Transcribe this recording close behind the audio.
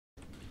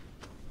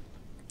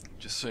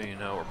Just so you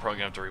know, we're probably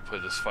gonna have to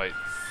replay this fight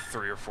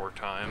 3 or 4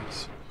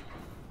 times.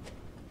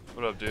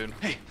 What up, dude?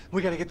 Hey,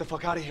 we gotta get the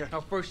fuck out of here.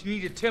 Now first you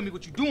need to tell me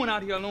what you're doing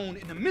out here alone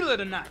in the middle of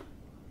the night.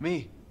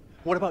 Me?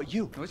 What about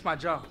you? No, it's my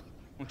job.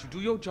 Won't you do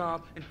your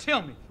job and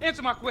tell me?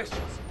 Answer my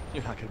questions.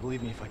 You're not gonna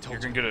believe me if I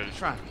told you.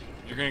 Try.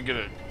 You're gonna get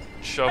a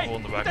shovel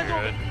in the back of your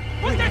head.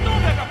 Put that door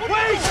back up.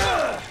 Wait!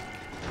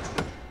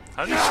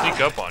 How did he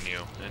sneak up on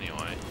you,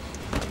 anyway?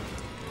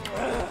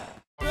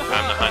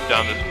 Time to hunt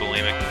down this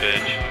bulimic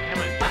bitch.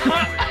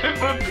 I'm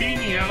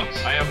Papinio.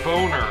 I am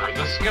Boner,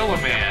 the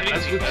Skeleman.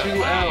 That's with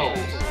 2 L's.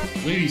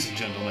 Ladies and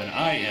gentlemen,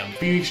 I am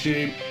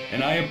PhoenixJape,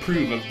 and I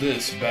approve of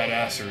this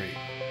badassery.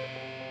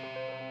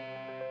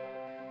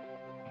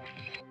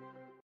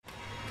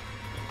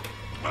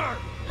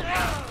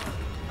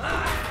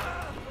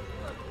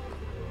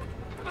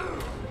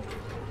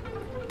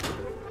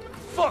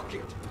 Fuck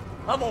it!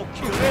 I'm gonna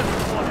kill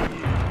every one of you!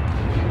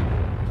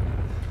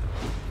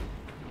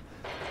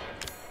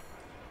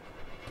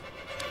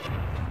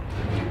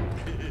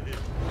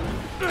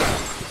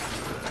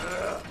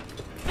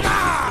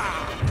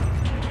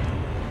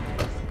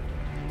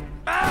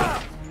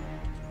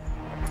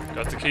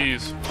 Got the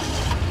keys.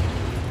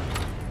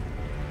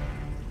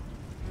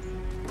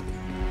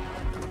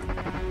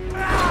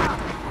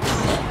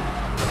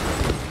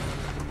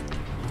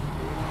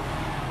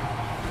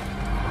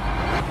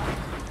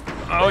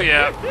 Oh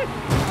yeah.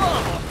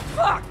 Oh,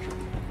 fuck!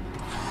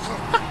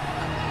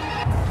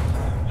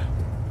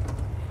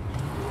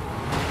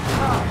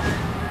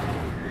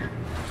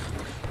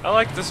 I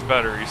like this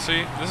better, you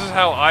see? This is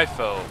how I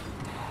felt.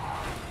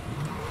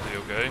 Is he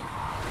okay?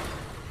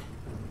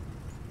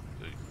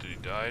 Did he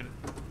die?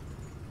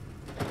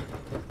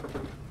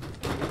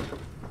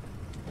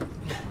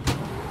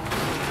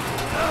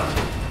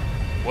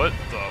 What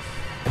the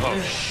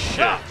oh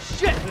shit. Ah,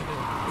 shit!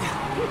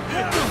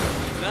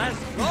 Nice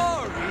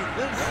car,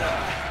 Ethan.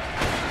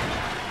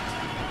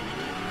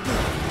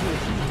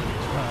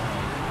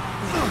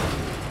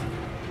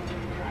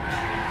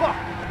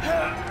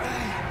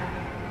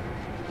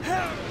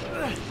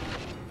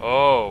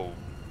 Oh.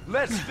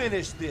 Let's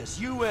finish this,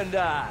 you and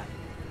I.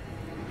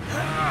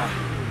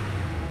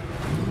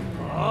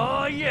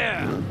 Oh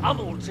yeah, I'm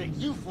gonna take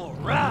you for a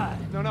ride.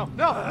 No, no,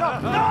 no,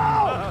 no, no!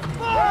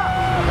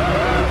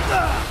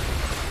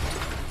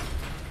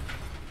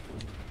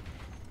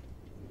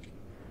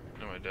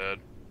 Am I dead?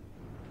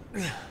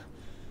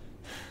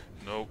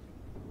 Nope.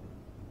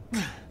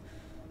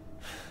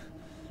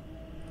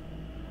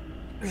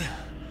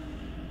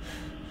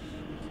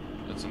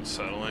 That's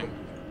unsettling.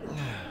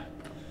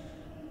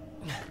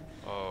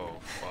 Oh,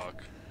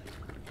 fuck.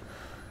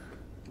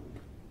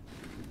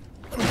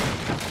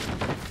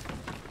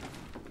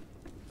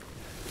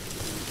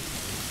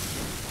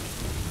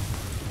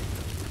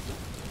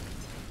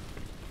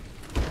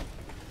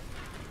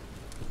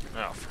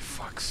 Oh, for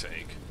fuck's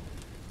sake.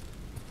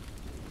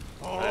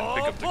 I didn't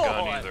pick up the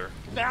gun either.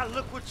 Now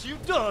look what you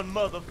done,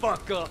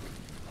 motherfucker.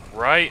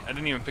 Right? I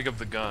didn't even pick up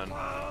the gun.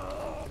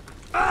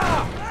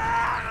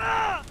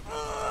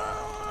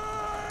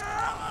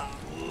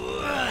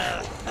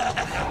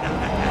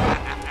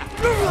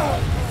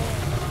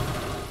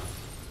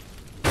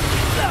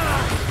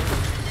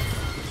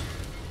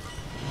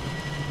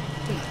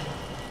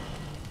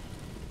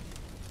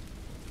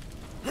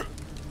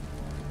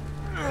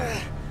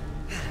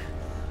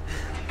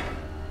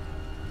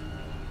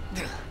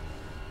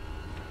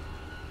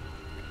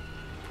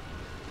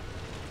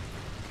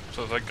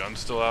 So is that gun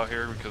still out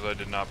here? Because I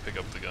did not pick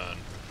up the gun.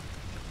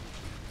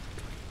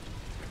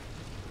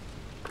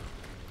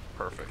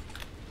 Perfect.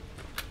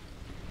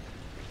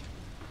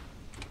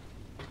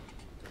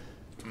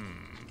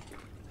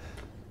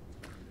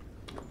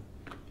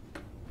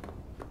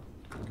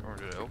 Or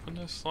did I open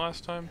this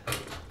last time?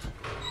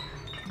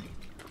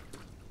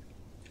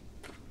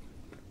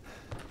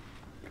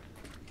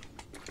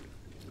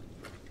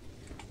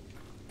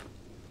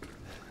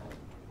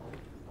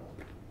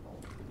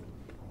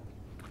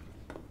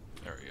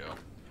 There we go.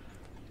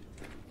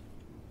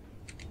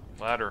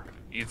 Ladder.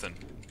 Ethan.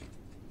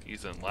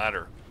 Ethan,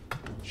 ladder.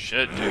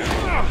 Shit, dude.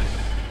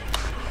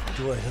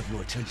 Do I have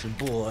your attention,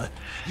 boy?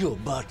 You're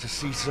about to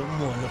see some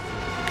wonderful.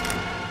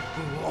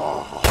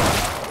 Oh,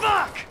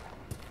 fuck!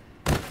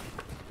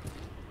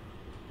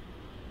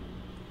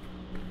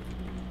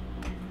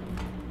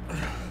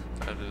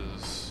 That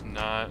is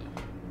not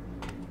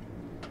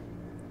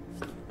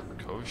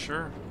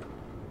kosher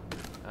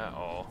at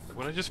all.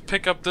 What did I just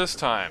pick up this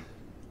time?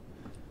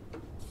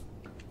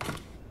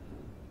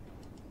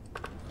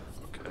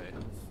 Okay.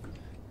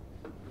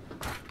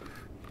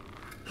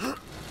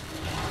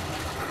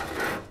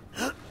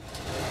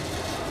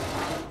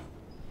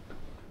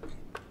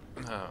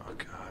 Oh,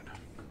 God.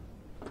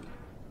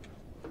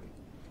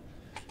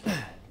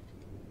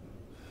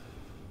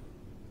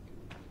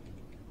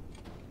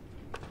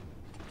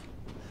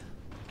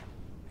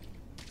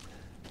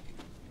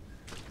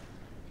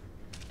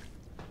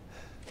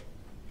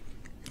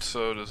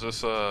 So does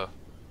this, No,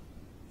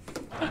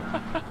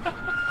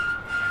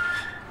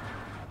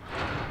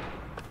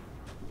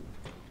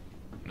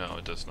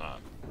 it does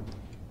not.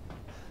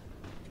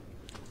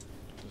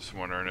 Just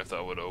wondering if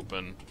that would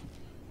open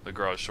the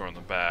garage door in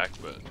the back,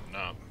 but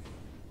no.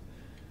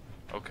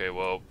 Okay,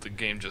 well, the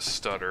game just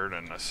stuttered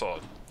and I saw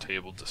a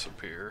table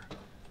disappear.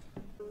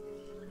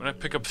 When I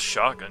pick up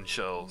shotgun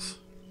shells.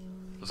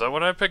 Is that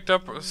what I picked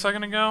up a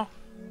second ago?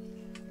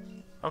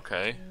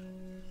 Okay.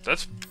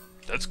 That's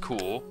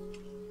cool.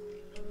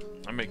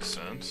 That makes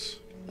sense.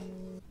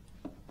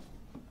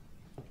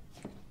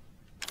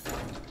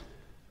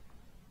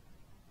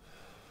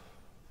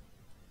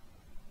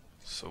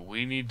 So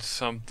we need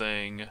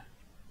something.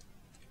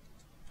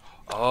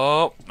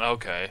 Oh,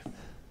 okay.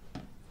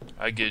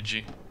 I get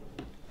you.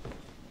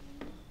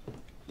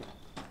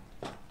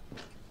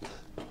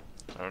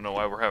 I don't know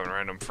why we're having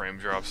random frame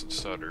drops and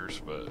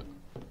stutters, but...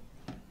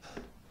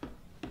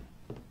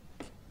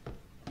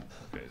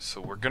 Okay, so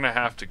we're gonna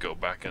have to go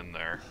back in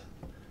there.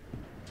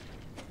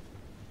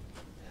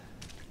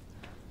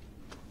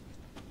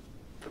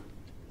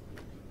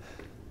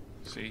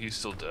 See, he's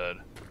still dead.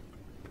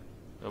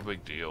 No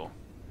big deal.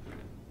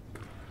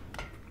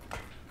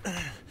 Turn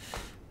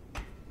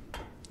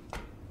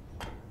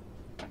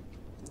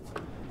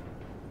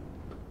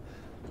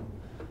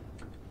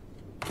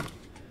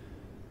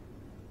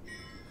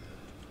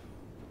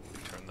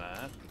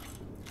that.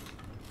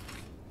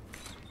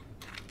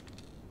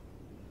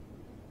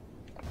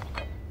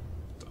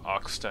 The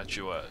ox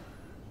statuette.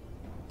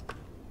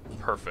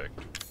 Perfect.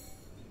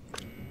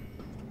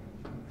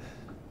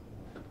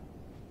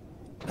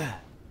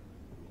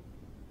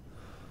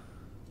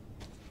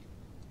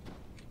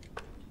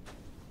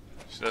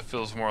 See, that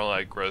feels more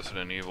like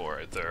Resident Evil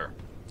right there.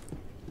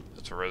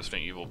 It's a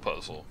Resident Evil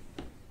puzzle.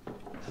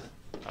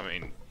 I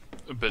mean,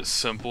 a bit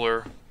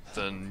simpler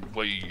than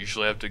what you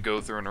usually have to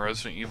go through in a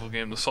Resident Evil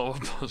game to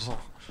solve a puzzle.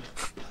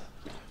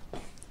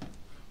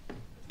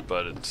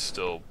 But it's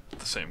still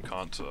the same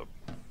concept.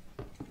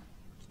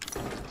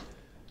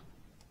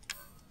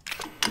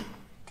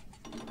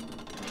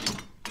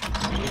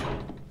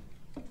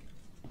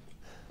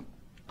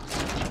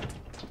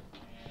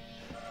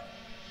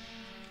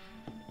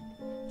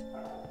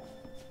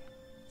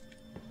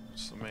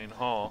 It's the main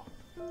hall.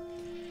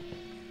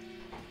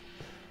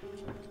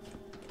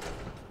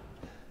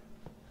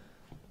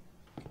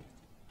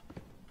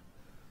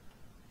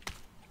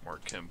 More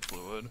chem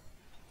fluid.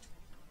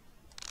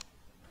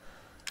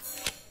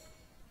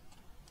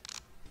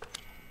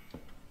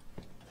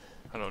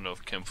 I don't know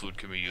if chem fluid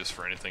can be used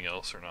for anything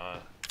else or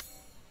not.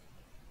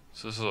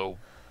 So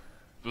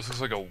this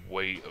looks like a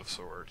weight of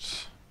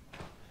sorts.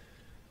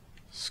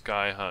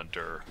 Sky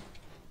Hunter.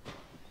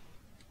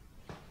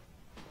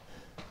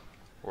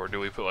 Or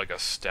do we put like a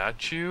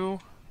statue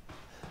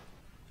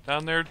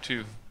down there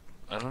to,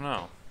 I don't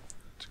know,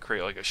 to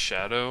create like a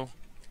shadow?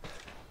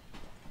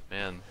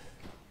 Man,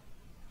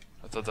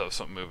 I thought that was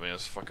something moving. It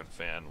was a fucking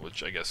fan,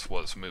 which I guess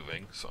was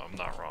moving, so I'm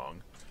not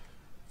wrong.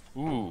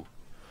 Ooh,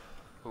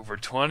 over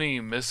 20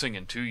 missing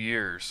in 2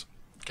 years.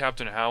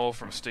 Captain Howell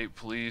from State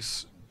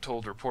Police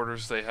told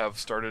reporters they have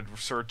started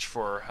search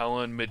for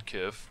Helen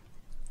Midkiff,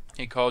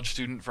 a college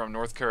student from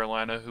North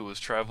Carolina who was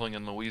traveling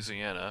in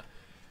Louisiana.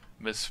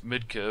 Miss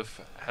Midkiff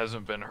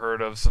hasn't been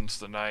heard of since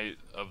the night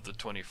of the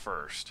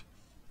 21st.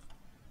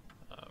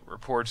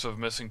 Reports of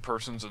missing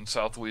persons in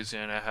South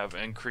Louisiana have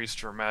increased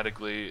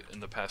dramatically in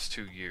the past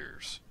 2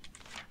 years.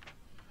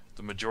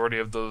 The majority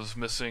of those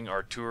missing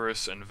are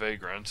tourists and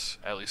vagrants.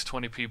 At least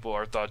 20 people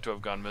are thought to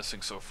have gone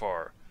missing so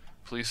far.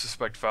 Police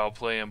suspect foul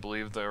play and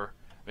believe there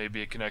may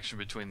be a connection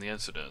between the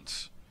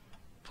incidents.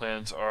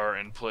 Plans are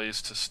in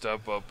place to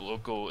step up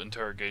local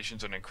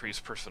interrogations and increase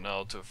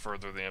personnel to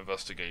further the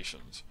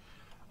investigations.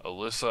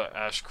 Alyssa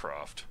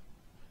Ashcroft,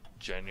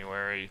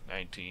 January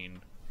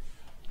 19,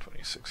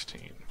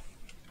 2016.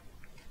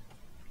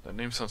 That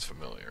name sounds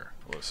familiar.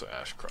 Alyssa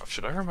Ashcroft.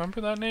 Should I remember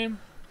that name?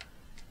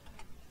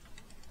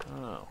 I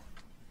don't know.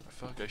 I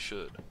feel like I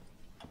should.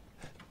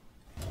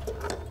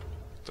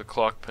 The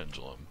clock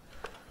pendulum.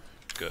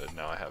 Good,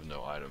 now I have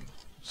no item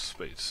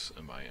space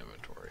in my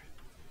inventory.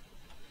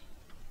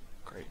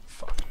 Great,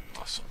 fucking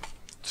awesome.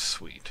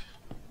 Sweet.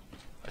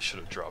 I should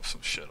have dropped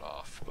some shit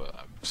off, but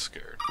I'm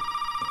scared.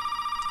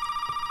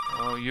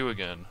 Oh, you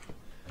again.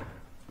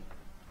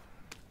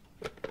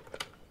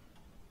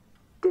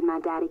 Did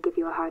my daddy give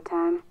you a hard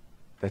time?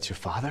 That's your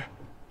father?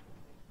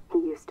 He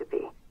used to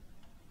be.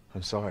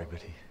 I'm sorry,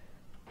 but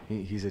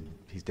he's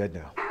dead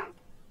now.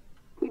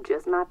 You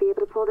just might be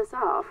able to pull this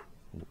off.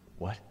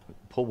 What?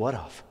 Pull what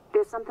off?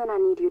 There's something I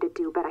need you to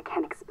do, but I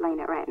can't explain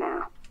it right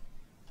now.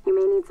 You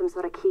may need some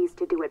sort of keys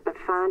to do it, but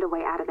find a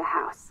way out of the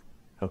house.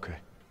 Okay.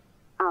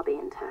 I'll be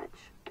in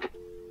touch.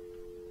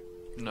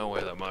 No way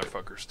that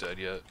motherfucker's dead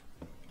yet.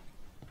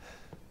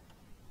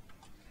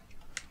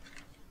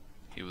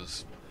 He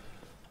was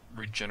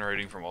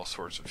regenerating from all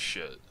sorts of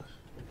shit.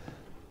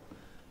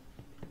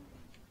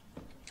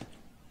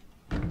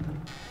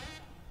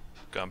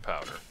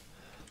 Gunpowder.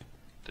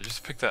 Did I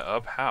just pick that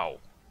up? How?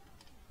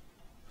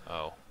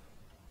 Oh.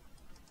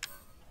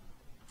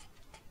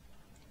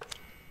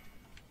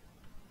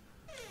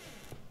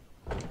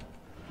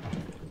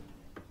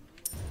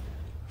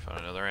 Found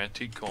another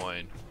antique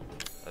coin.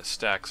 That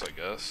stacks, I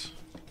guess.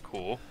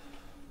 Cool.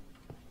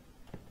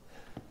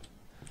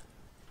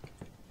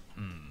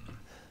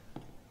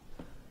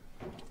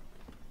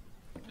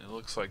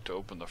 looks like to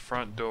open the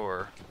front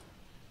door,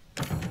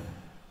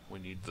 we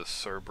need the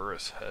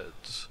Cerberus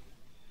heads.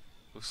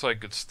 Looks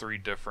like it's 3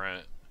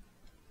 different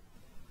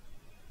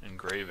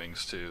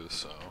engravings too,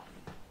 so.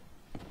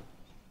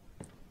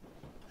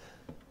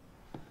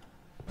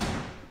 What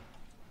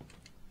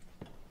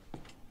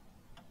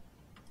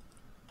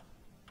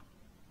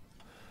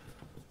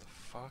the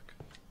fuck?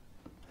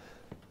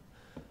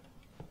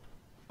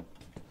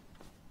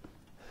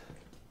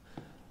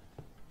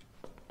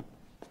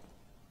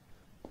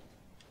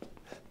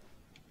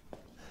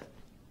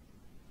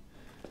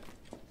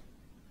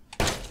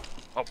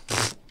 Oh.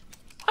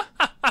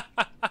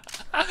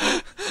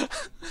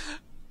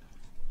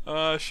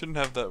 I shouldn't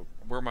have that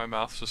where my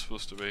mouse is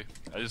supposed to be.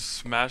 I just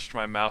smashed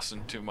my mouse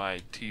into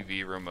my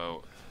TV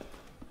remote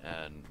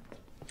and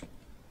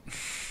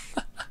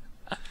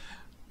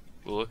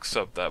we'll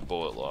accept that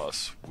bullet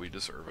loss. We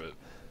deserve it.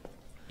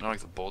 I don't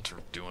think the bullets are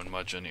doing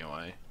much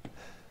anyway.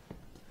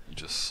 You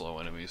just slow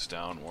enemies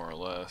down more or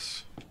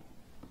less.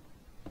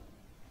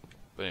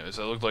 But anyways,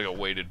 that looked like a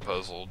weighted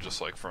puzzle just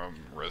like from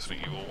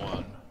Resident Evil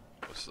 1.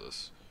 What's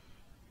this?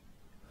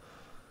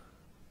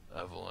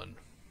 Evelyn.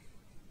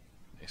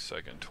 May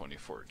 2nd,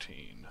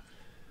 2014.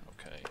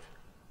 Okay.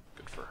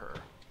 Good for her.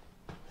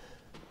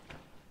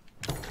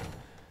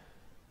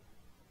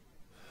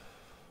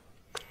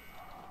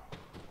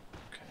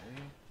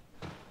 Okay.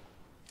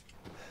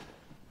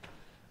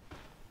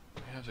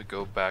 We have to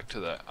go back to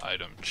that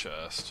item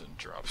chest and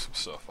drop some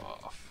stuff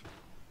off.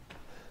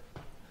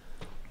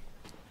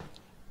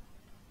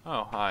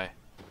 Oh, hi.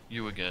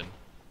 You again.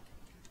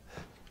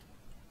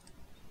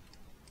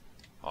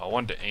 Oh, I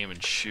wanted to aim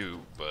and shoot,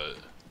 but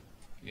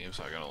the game's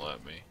not gonna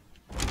let me.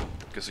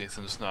 Because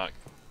Ethan's not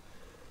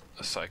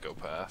a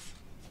psychopath.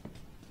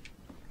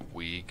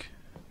 Weak.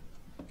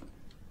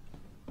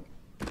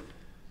 Okay.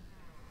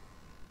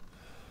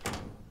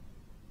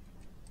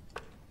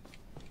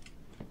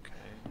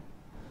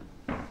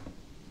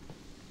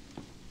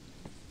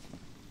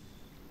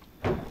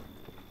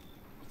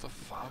 What the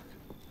fuck?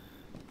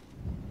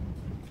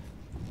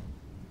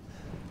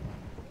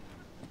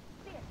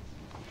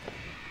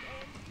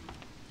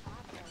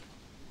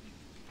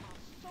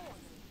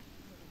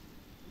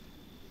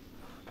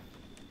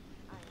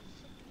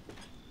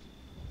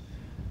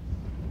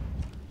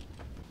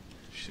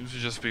 Seems to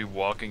just be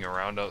walking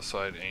around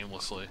outside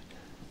aimlessly.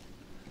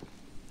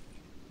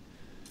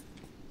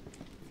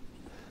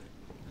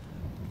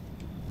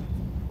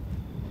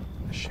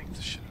 I shake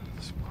the shit out of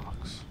this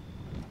box.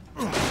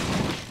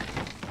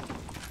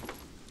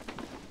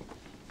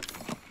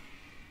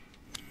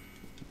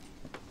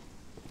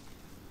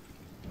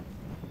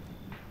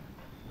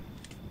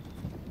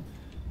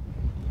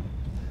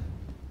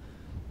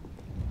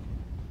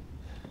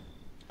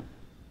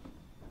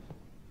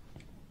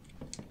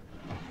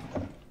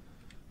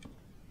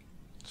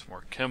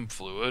 More chem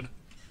fluid.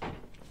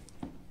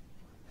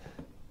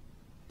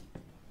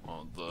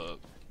 Well, the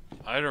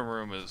item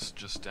room is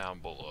just down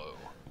below,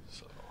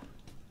 so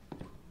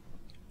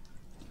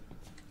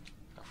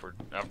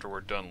after we're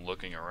done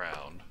looking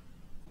around.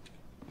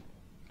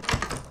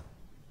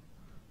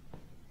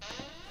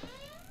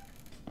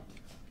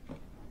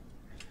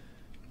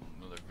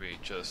 Another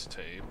VHS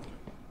tape,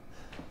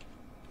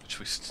 which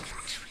we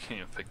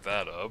can't even pick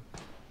that up.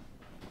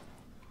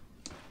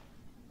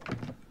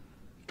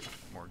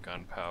 More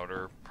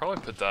gunpowder. Probably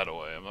put that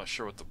away. I'm not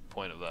sure what the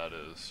point of that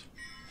is.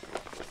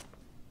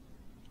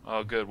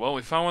 Oh, good. Well,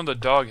 we found one of the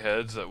dog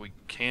heads that we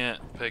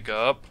can't pick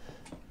up.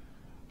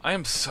 I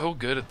am so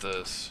good at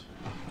this.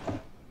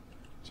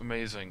 It's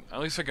amazing.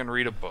 At least I can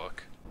read a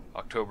book.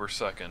 October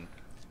 2nd.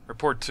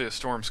 Report to a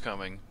storm's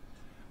coming.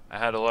 I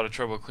had a lot of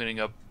trouble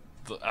cleaning up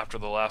after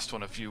the last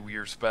one a few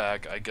years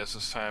back. I guess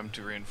it's time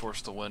to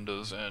reinforce the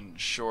windows and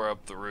shore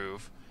up the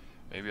roof.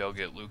 Maybe I'll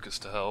get Lucas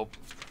to help.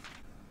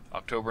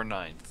 October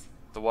 9th.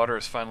 The water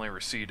has finally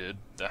receded.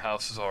 The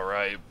house is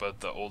alright, but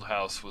the old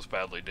house was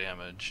badly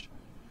damaged.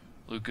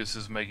 Lucas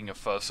is making a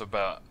fuss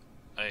about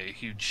a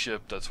huge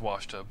ship that's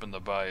washed up in the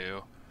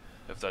bayou.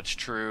 If that's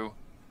true,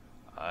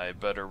 I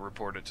better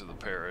report it to the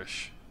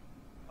parish.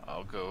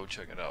 I'll go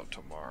check it out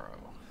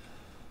tomorrow.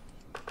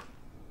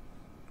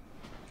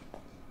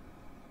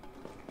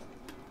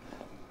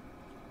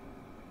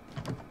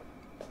 I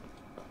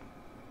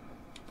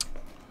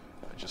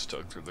just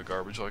dug through the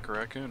garbage like a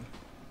raccoon.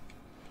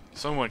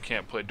 Someone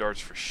can't play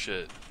darts for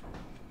shit.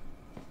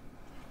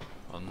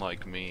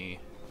 Unlike me,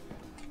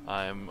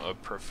 I'm a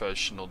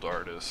professional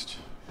dartist.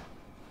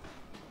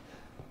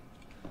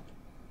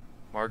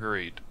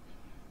 Marguerite,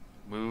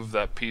 move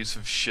that piece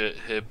of shit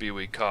hippie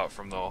we caught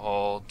from the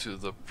hall to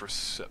the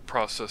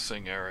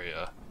processing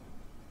area.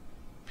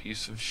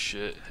 Piece of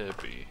shit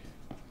hippie.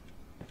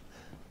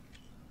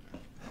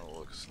 Oh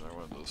look, it's another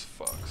one of those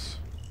fucks.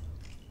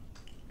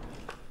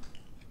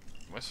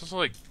 Am I supposed to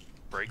like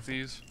break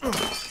these?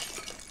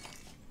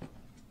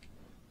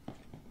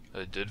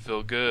 It did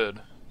feel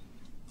good,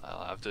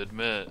 I'll have to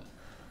admit.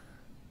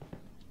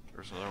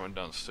 There's another one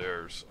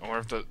downstairs. I wonder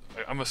if that...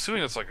 I'm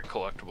assuming it's like a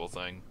collectible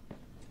thing.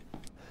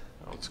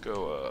 Now let's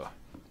go,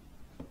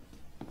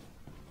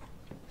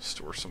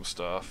 store some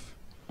stuff,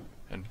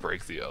 and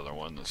break the other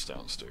one that's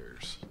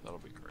downstairs. That'll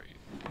be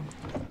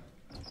great.